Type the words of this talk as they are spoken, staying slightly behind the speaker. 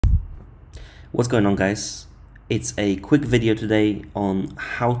What's going on, guys? It's a quick video today on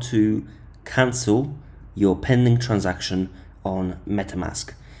how to cancel your pending transaction on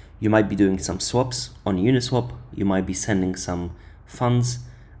MetaMask. You might be doing some swaps on Uniswap, you might be sending some funds,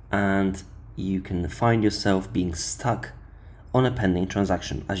 and you can find yourself being stuck on a pending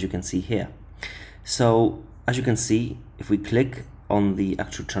transaction, as you can see here. So as you can see, if we click on the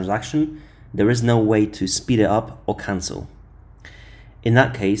actual transaction, there is no way to speed it up or cancel. In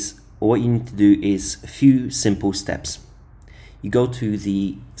that case, what you need to do is a few simple steps. You go to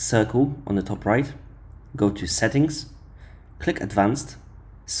the circle on the top right, go to settings, click advanced,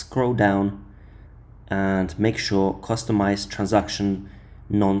 scroll down and make sure customize transaction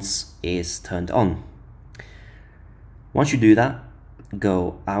nonce is turned on. Once you do that,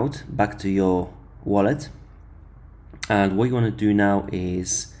 go out back to your wallet, and what you want to do now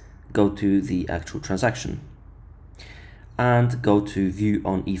is go to the actual transaction and go to view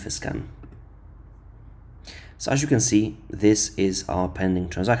on Etherscan. So as you can see, this is our pending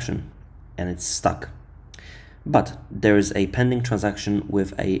transaction and it's stuck. But there is a pending transaction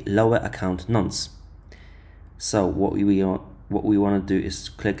with a lower account nonce. So what we want to do is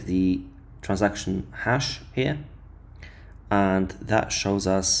click the transaction hash here, and that shows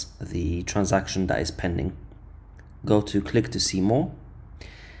us the transaction that is pending. Go to click to see more,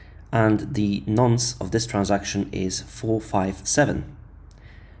 and the nonce of this transaction is 457.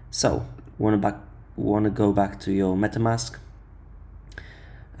 So we want to go back to your MetaMask,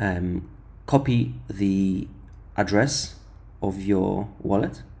 copy the address of your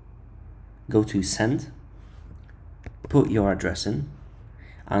wallet, go to send, put your address in,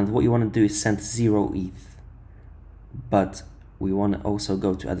 and what you want to do is send 0 ETH, but we want to also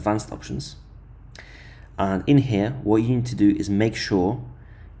go to advanced options, and in here what you need to do is make sure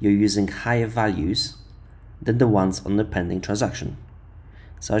you're using higher values than the ones on the pending transaction.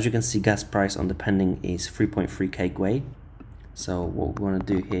 So as you can see, gas price on the pending is 3.3k gwei. So what we want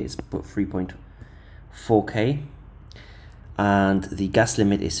to do here is put 3.4k, and the gas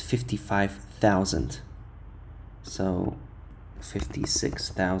limit is 55,000. So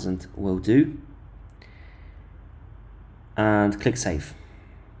 56,000 will do, and click save.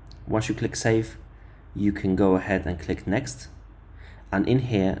 Once you click save, you can go ahead and click next. And in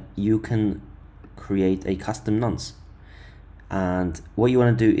here, you can create a custom nonce. And what you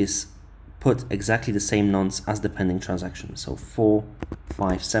want to do is put exactly the same nonce as the pending transaction. So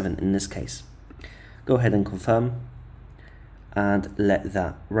 457 in this case. Go ahead and confirm and let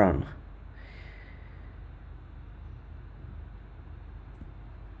that run.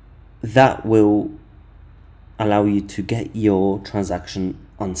 That will allow you to get your transaction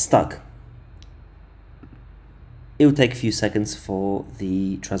unstuck. It will take a few seconds for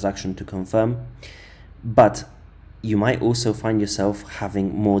the transaction to confirm, but you might also find yourself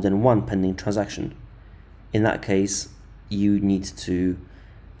having more than one pending transaction. In that case, you need to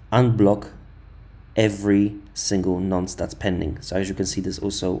unblock every single nonce that's pending. So as you can see, there's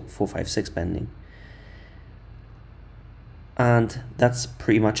also 456 pending. And that's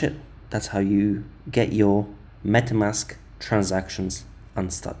pretty much it. That's how you get your MetaMask transactions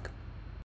unstuck.